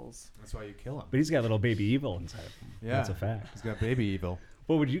controls. That's why you kill him. But he's got little baby evil inside of him. Yeah, That's a fact. He's got baby evil.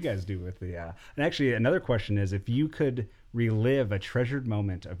 What would you guys do with the? And actually, another question is: if you could relive a treasured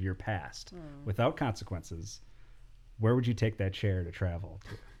moment of your past without consequences, where would you take that chair to travel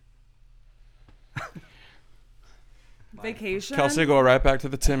to? Vacation. Kelsey, go right back to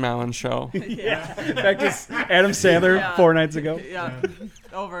the Tim Allen show. Yeah. Back to Adam Sandler Yeah. 4 nights ago. Yeah.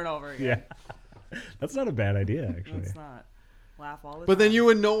 Over and over again. Yeah, that's not a bad idea actually. It's not. Laugh all the But time. then you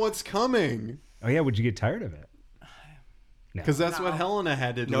would know what's coming, Oh yeah, would you get tired of it? No. because that's what No. Helena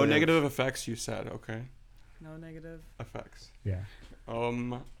had to do. No negative effects, you said. Okay, No negative. effects. Yeah,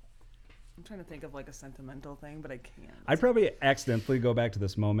 I'm trying to think of like a sentimental thing, but I can't. I'd probably accidentally go back to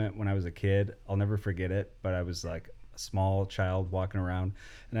this moment when I was a kid. I'll never forget it, but I was like a small child walking around,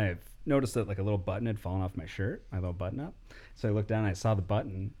 and I noticed that like a little button had fallen off my shirt, my little button up. So I looked down and I saw the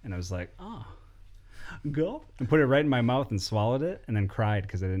button, and I was like, oh. Go and put it right in my mouth and swallowed it, and then cried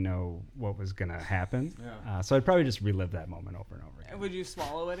because I didn't know what was gonna happen. Yeah. So I'd probably just relive that moment over and over again. Would you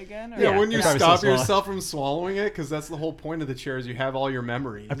swallow it again? Or? Yeah, Yeah, wouldn't you I'd probably stop still swallow. yourself from swallowing it? Because that's the whole point of the chair is you have all your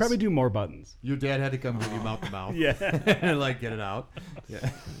memories. I'd probably do more buttons. Your dad had to come give you mouth to mouth. Yeah. and like get it out. Yeah.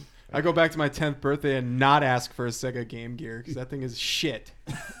 I go back to my 10th birthday and not ask for a Sega Game Gear because that thing is shit.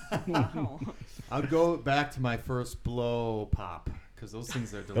 Wow. I'd go back to my first blow pop because those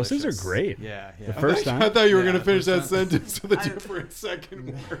things are Those delicious. things are great. Yeah, yeah. The first I time, thought you were Yeah, going to finish that first time. sentence with a I- different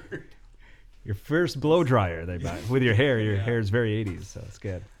second word. your first blow dryer they buy with your hair. Your hair is very 80s, so it's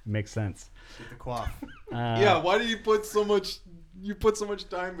good. It makes sense. Get the quaff. Yeah, why do you put so much? You put so much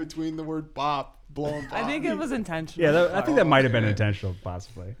time between the word pop, blow, and pop. I think it was intentional. Yeah, I think that might have been okay. intentional,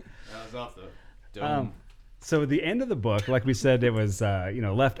 possibly. That was off the dome. So the end of the book, like we said, it was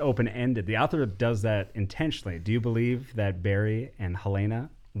left open-ended. The author does that intentionally. Do you believe that Barry and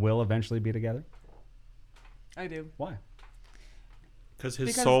Helena will eventually be together? I do. Why? Because his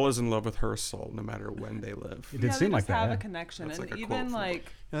Because- soul is in love with her soul, no matter when they live. It did Yeah, seem they like just that. have Yeah. a connection, That's and like a quote even from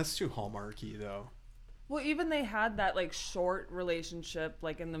like. That's too hallmarky, though. Well, even they had that like short relationship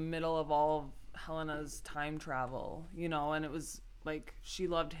like in the middle of all of Helena's time travel, and it was like she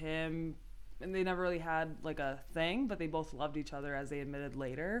loved him and they never really had like a thing, but they both loved each other as they admitted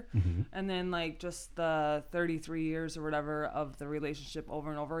later. And then like just the 33 years or whatever of the relationship over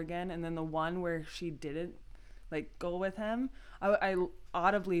and over again, and then the one where she didn't like go with him, I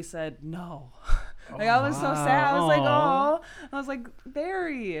audibly said no. Like I was so sad. I was like, Aw. oh, I was like,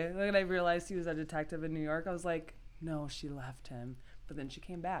 Barry. And I realized he was a detective in New York. I was like, no, she left him, but then she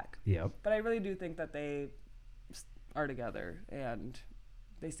came back. Yep. But I really do think that they are together and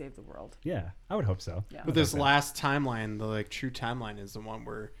they save the world. Yeah, I would hope so. Yeah. But this last timeline, the like true timeline, is the one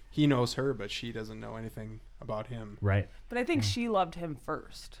where he knows her, but she doesn't know anything about him. Right. But I think she loved him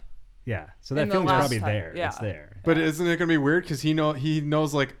first. Yeah. So that In the feeling's last probably time, there. yeah. It's there. But isn't it gonna be weird because he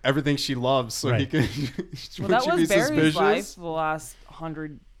knows like everything she loves, so he Right. can. Well, would that she be was Barry's suspicious? life the last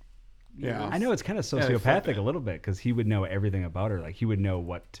 100 years. Yeah. I know it's kind of Yeah, they fucked sociopathic it. a little bit because he would know everything about her. Like he would know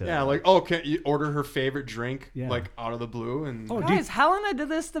what to. Yeah, like oh, can you order her favorite drink Yeah. like out of the blue and Oh, dude, Guys, Helena did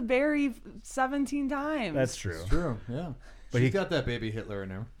this to Barry 17 times. that's true. It's true. Yeah. But She's he- got that baby Hitler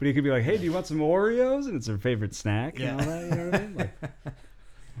in her. But he could be like, "Hey, do you want some Oreos?" And it's her favorite snack. Yeah. And all that, you know what I mean? Like,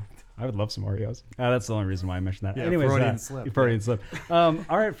 I would love some Oreos. That's the only reason why I mentioned that. Yeah, Anyways, Freudian slip. Freudian slip. All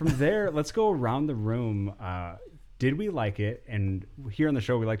right, from there, let's go around the room. Did we like it? And here on the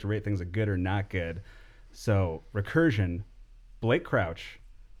show, we like to rate things a good or not good. So Recursion, Blake Crouch,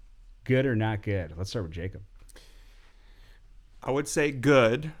 good or not good? Let's start with Jacob. I would say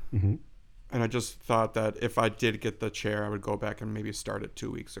good. Mm-hmm. And I just thought that if I did get the chair, I would go back and maybe start it 2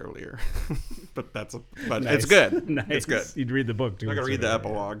 weeks earlier. but it's good. Nice. It's good. You'd read the book too. I gotta read the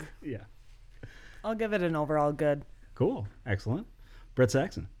epilogue. Yeah. I'll give it an overall good. Cool. Excellent. Brett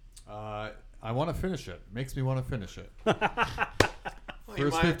Saxon. I want to finish it. Makes me want to finish it. You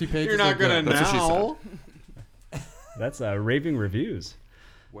First 50 pages. You're not are gonna good. That's what she now. That's raving reviews.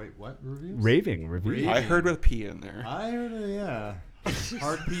 Wait, what reviews? Raving reviews. I heard with P in there. I heard it. Yeah.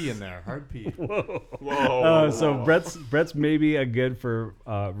 Hard P in there. Hard P. Whoa. So Brett's maybe a good for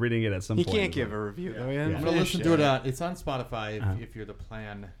reading it at some He point. can't give a review though. Yeah. I'm gonna listen to it. It's on Spotify. If you're the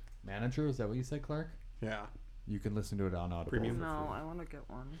plan manager, is that what you said, Clark? Yeah. You can listen to it on Audible. Premium. No, I want to get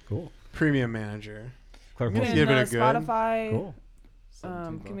one. Cool. Premium manager. Clark, I'm gonna what's- give it a good. Spotify. Cool.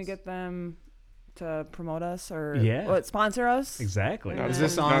 Can we get them to promote us or sponsor us? Exactly. Not- Is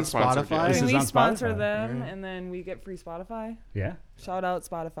this not on sponsored yet. Spotify? This Can is we on sponsor Spotify. them Alright. and then we get free Spotify? Yeah. Shout out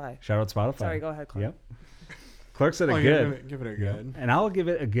Spotify. Shout out Spotify. Sorry, go ahead, Clark. Yep. Clark said a Oh, good. give it a Yeah. good. And I'll give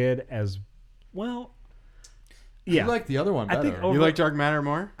it a good as well. Yeah. You like the other one I better. think You like Dark Matter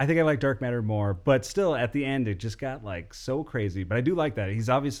more? I think I like Dark Matter more, but still at the end it just got like so crazy. But I do like that. He's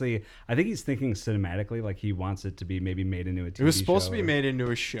obviously, I think he's thinking cinematically, like he wants it to be maybe made into a TV show. It was supposed to be or- made into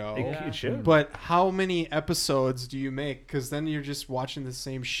a show. It should. But how many episodes do you make? Because then you're just watching the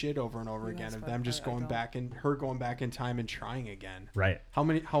same shit over and over again of them just going back and her going back in time and trying again. Right.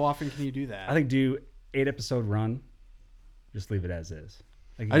 How often can you do that? I think do 8-episode run. Just leave it as is.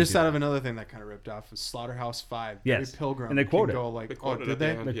 I just thought of another thing that kind of ripped off was Slaughterhouse 5. Yes. Every Pilgrim And they quote can it. go like, They oh, quote it did at the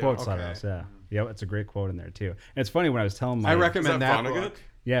they? end. The Yeah. quote Okay. Slaughterhouse, yeah. Yeah, it's a great quote in there too. And it's funny when I was telling my I recommend Is that that Vonnegut? book.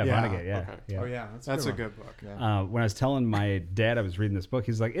 Yeah, Yeah. Vonnegut, yeah. Okay. Yeah. Oh yeah, That's a one. good book. Yeah. When I was telling my dad I was reading this book,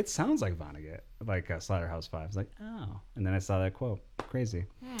 he's like, "It sounds like Vonnegut, like Slaughterhouse 5." I was like, "Oh," and then I saw that quote. Crazy.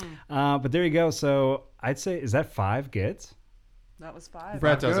 But there you go. So I'd say, is that 5 goods? That was 5.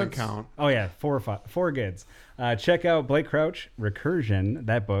 Brett doesn't goods. count. Oh yeah, 4 or 5, 4 goods. Check out Blake Crouch, Recursion,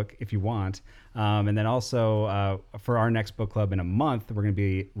 that book if you want. And then also for our next book club in a month, we're going to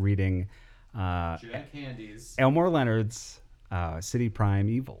be reading Jack Handy's. Elmore Leonard's City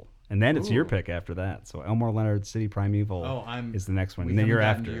Primeval. And then it's your pick after that. So Elmore Leonard's City Primeval is the next one. We And then you're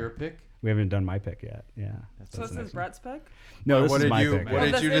haven't after. gotten to your pick. We haven't done my pick yet. Yeah. So this is Brett's pick? No, this What is did my you pick. What Well,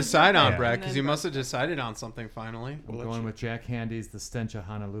 did this you is decide your on, pick, Brett? and Because then you must have decided on something finally. I'm going with Jack Handy's The Stench of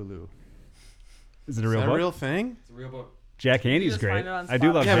Honolulu. Is it a Is real that book? a real thing? It's a real book. Jack Handy's just great. find it on I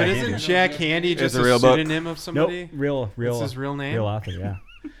do love Spotify. Yeah, but Jack isn't Handy. Jack Handy just a a real book. pseudonym of somebody? Nope, real. That's his real name? Real author, yeah.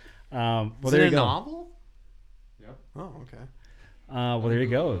 Well, Is there it you a go. novel? Yep. Oh, okay. Well, there you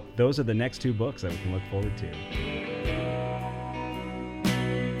go. Those are the next 2 books that we can look forward to.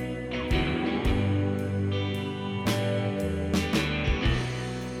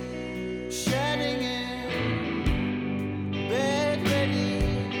 Shining in bed ready,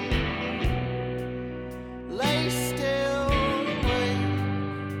 lay still awake.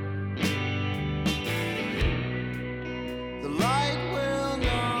 The light will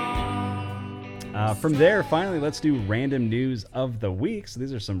not. From there, finally, let's do random news of the week. So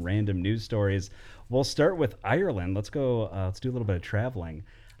these are some random news stories. We'll start with Ireland. Let's go. Let's do a little bit of traveling.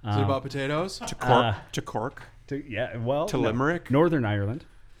 Is it about potatoes? To Cork. To Limerick? Northern Ireland.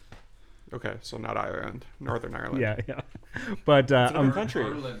 Okay, so not Ireland, Northern Ireland. Yeah. But Another country.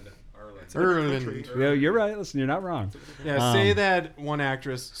 Ireland. yeah, you're right. Listen, you're not wrong. Yeah, say that one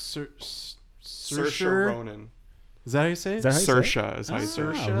actress, Saoirse Saoirse. Ronan. Is that how you say it? Is that how you say it? Saoirse is how you say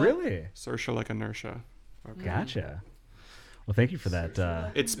it. Ah, really? Saoirse like inertia. Gotcha. Well, thank you for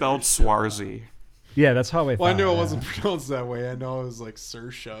that. It's spelled Swarzy. Yeah, that's how I thought. Well, I knew it wasn't pronounced that way. I know it was like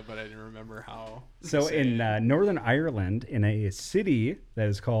Saoirse, but I didn't remember how. So in Northern Ireland, in a city that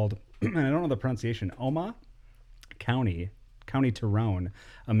is called, and I don't know the pronunciation, Omagh County Tyrone,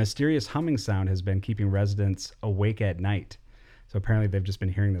 a mysterious humming sound has been keeping residents awake at night. So apparently they've just been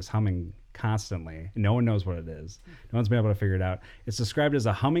hearing this humming constantly. No one knows what it is. No one's been able to figure it out. It's described as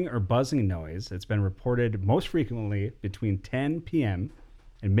a humming or buzzing noise. It's been reported most frequently between 10 p.m.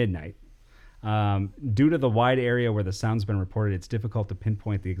 and midnight. Due to the wide area where the sound's been reported, it's difficult to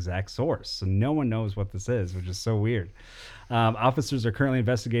pinpoint the exact source. So no one knows what this is, which is so weird. Officers are currently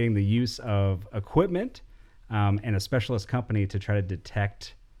investigating the use of equipment and a specialist company to try to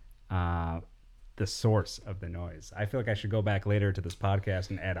detect the source of the noise. I feel like I should go back later to this podcast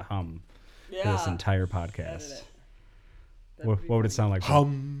and add a hum to this entire podcast. What would it sound like?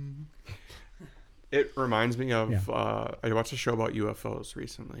 Hum. It reminds me of I watched a show about UFOs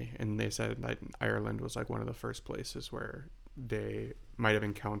recently, and they said that Ireland was like one of the first places where they might have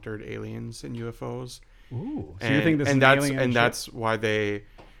encountered aliens and UFOs. Ooh. So And, you think this is an that's alien and ship? that's why they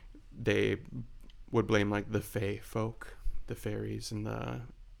would blame like the Fae folk, the fairies and the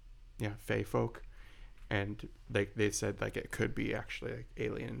Fae folk, and like they said like it could be actually like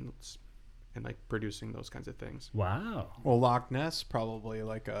aliens and like producing those kinds of things. Wow. Well, Loch Ness probably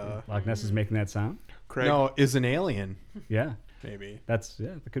like a Loch Ness is making that sound? Craig, no is an alien Yeah. maybe. That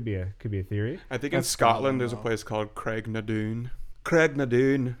could be a theory. I think in That's Scotland Scotland, there's a though. place called Craignadoon.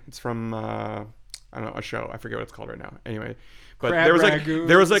 It's from I don't know, a show. I forget what it's called right now. Anyway, but Crab there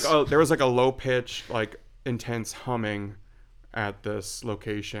ragoons. was like a low pitch, like intense humming at this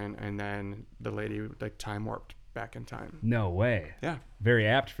location, and then the lady like time warped back in time. No way. Yeah, Very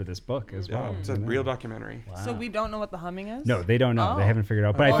apt for this book as well. it's a real documentary. Wow. So we don't know what the humming is? No, they don't know. They Oh. haven't figured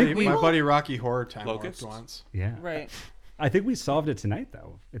out. But I think my buddy Rocky Horror time Locusts? warped once. yeah. Right. I think we solved it tonight,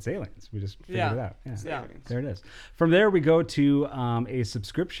 though. It's aliens. We just figured Yeah. it out. Yeah. Yeah. Aliens. There it is. From there, we go to a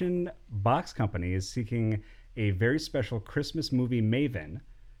subscription box company is seeking a very special Christmas movie maven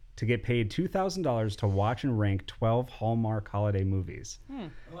to get paid $2,000 to watch and rank 12 Hallmark holiday movies. Oh,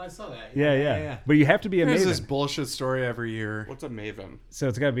 I saw that. Yeah. But you have to be a There's maven. this bullshit story every year. What's a maven? So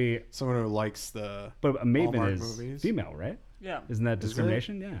it's got to be, Someone who likes the but a maven Hallmark is movies. female, right? Yeah. Isn't that Is it?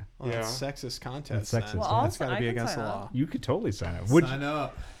 discrimination? Yeah. that's sexist contest. That's sexist, then. Well, That's got to I be can against the sign up. law. You could totally sign up. Would Sign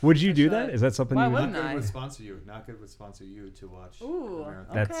up. you do should. that? Is that something Why you would wouldn't Not good I? would sponsor you. Not good would sponsor you to watch. Ooh. the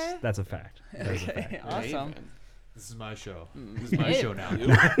marathon. Okay. That's a fact. That is a fact. Okay, awesome. This is my show. This is my show now.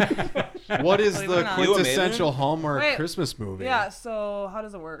 What is Believe the it or not. quintessential Hallmark Wait. Christmas movie? Yeah, so how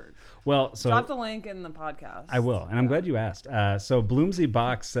does it work? Well, so Drop the link in the podcast. I will, and I'm glad you asked. So Bloomsy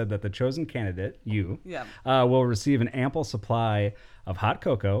Box said that the chosen candidate, you, Yeah. will receive an ample supply of hot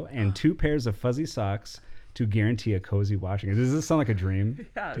cocoa and 2 pairs of fuzzy socks to guarantee a cozy watching. Does this sound like a dream?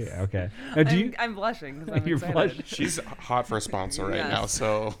 Yes. Yeah, okay. Now, do you? I'm blushing because I'm You're excited. blushing. She's hot for a sponsor right Yes. now,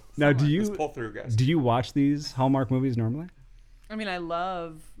 so Now, do let's you? pull through, guys. Do you watch these Hallmark movies normally? I mean, I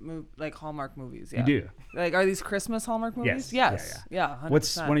love like Hallmark movies. Yeah. You do. Like, are these Christmas Hallmark movies? Yes. Yes. Yeah. 100%.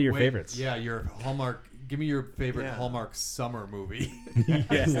 What's one of your Wait, favorites? Yeah, your Hallmark. Give me your favorite Yeah. Hallmark summer movie.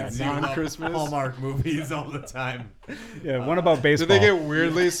 Yes. You love Non-Christmas? Hallmark movies all the time. Yeah. One about Did baseball. they get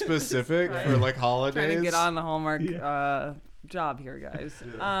weirdly specific for like holidays? Trying to get on the Hallmark job here, guys.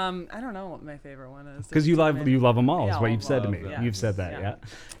 I don't know what my favorite one is. Because you There's too love many. them all, is Yeah, what all you've said to love me. them. You've said that, Yeah. yeah.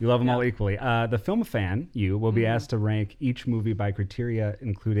 You love them all Yeah. equally. The film fan, you, will be asked to rank each movie by criteria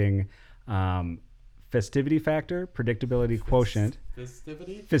including festivity factor, predictability quotient,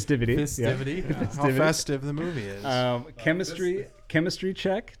 Festivity? festivity, Festivity? yeah. How festive the movie is. chemistry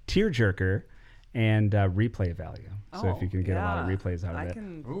check, tearjerker, and replay value. So if you can get a lot of yeah. replays out of I it.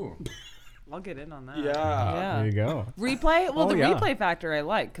 can. Ooh. I'll get in on that. Yeah. There you go. Replay? Well, Oh, the yeah. replay factor I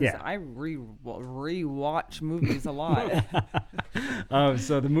like because Yeah. I re-watch movies a lot.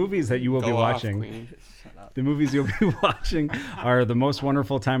 So the movies that you will be Go off, watching, Queen. the movies you'll be watching are The Most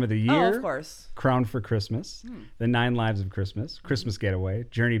Wonderful Time of the Oh, Year, of course. Crown for Christmas, The 9 Lives of Christmas, Christmas Getaway,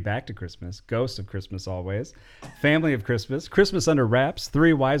 Journey Back to Christmas, Ghost of Christmas Always, Family of Christmas, Christmas Under Wraps,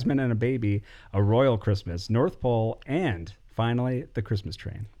 3 Wise Men and a Baby, A Royal Christmas, North Pole, and finally The Christmas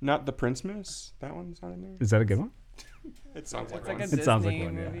Train. Not the Princemas. That one's not in there. Is that a good one? It sounds like It's like a one. It Disney sounds like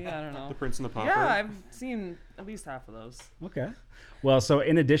one, yeah. movie. I don't know. The Prince and the Pauper. Yeah, I've seen at least half of those. Okay. Well, so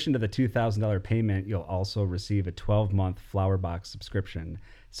in addition to the $2,000 payment, you'll also receive a 12-month Flower Box subscription.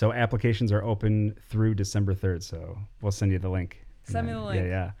 So applications are open through December 3rd. So we'll send you the link. Send me the link.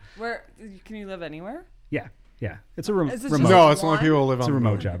 Yeah. Where can you live anywhere? Yeah. It's a Is it remote. just no, it's only one? people who live It's on a the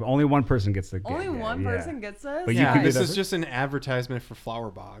remote moon. job. Only one person gets the gig. Only yeah, one yeah. person gets this. But you Yeah, can do this that is for- just an advertisement for Flower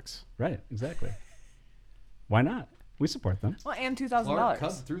Box. Right. Exactly. Why not? We support them. Well, and Clark cut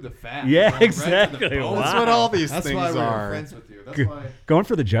 $2,000. through the fat. Yeah, Going right to the exactly. bone. Wow. That's what all these That's things why we were are. friends with you. That's Good. why. Going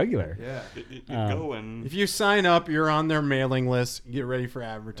for the jugular. Yeah. You're going. If you sign up, you're on their mailing list. Get ready for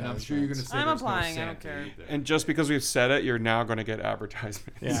And advertising. I'm sure you're going to say I'm there's applying, no I don't Santa care. either. And just because we've said it, you're now going to get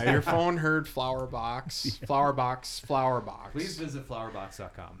advertisements. Yeah, your phone heard Flower Box. Flower Box. Flower Box. Please visit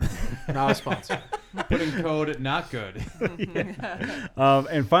flowerbox.com. Not a sponsor. Put in code not good.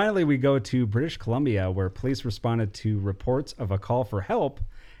 And finally, we go to British Columbia, where police responded to reports of a call for help,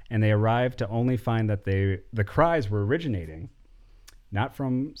 and they arrived to only find that the cries were originating not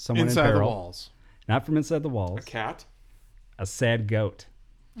from someone Inside in the peril, walls. not from inside the walls, A cat? a sad goat.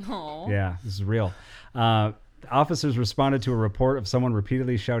 Oh. Yeah, this is real. Officers responded to a report of someone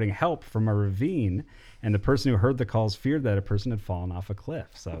repeatedly shouting help from a ravine, and the person who heard the calls feared that a person had fallen off a cliff.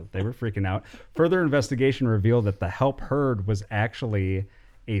 So they were freaking out. Further investigation revealed that the help heard was actually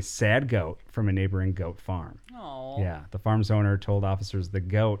a sad goat from a neighboring goat farm. Oh. Yeah, the farm's owner told officers the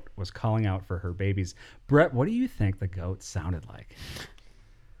goat was calling out for her babies. Brett, what do you think the goat sounded like?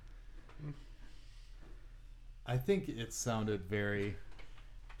 I think it sounded very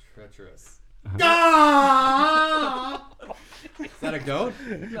treacherous. Is that a goat?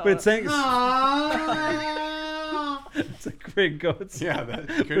 But it's saying it's like great goats. Yeah, that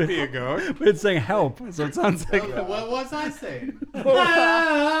could be a goat. But it's saying help, so it sounds like What was I saying?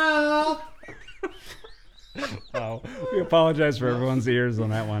 oh, we apologize for everyone's ears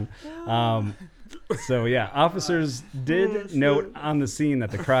on that one. So yeah, officers did note on the scene that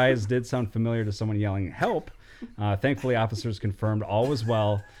the cries did sound familiar to someone yelling help. Thankfully, officers confirmed all was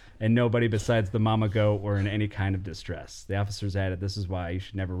well and nobody besides the mama goat were in any kind of distress. The officers added, "This is why you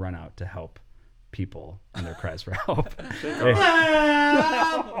should never run out to help people in their cries for help." All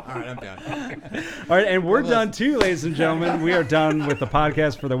right, I'm done. All right, and we're done too, ladies and gentlemen. We are done with the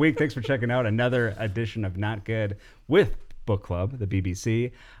podcast for the week. Thanks for checking out another edition of Not Good with Book Club, the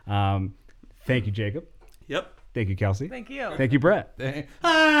BBC. Thank you, Jacob. Yep. Thank you, Kelsey. Thank you. Thank you, Brett. Thank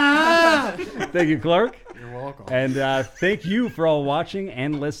you, Clark. You're welcome. And thank you for all watching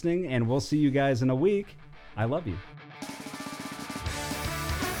and listening, and we'll see you guys in a week. I love you.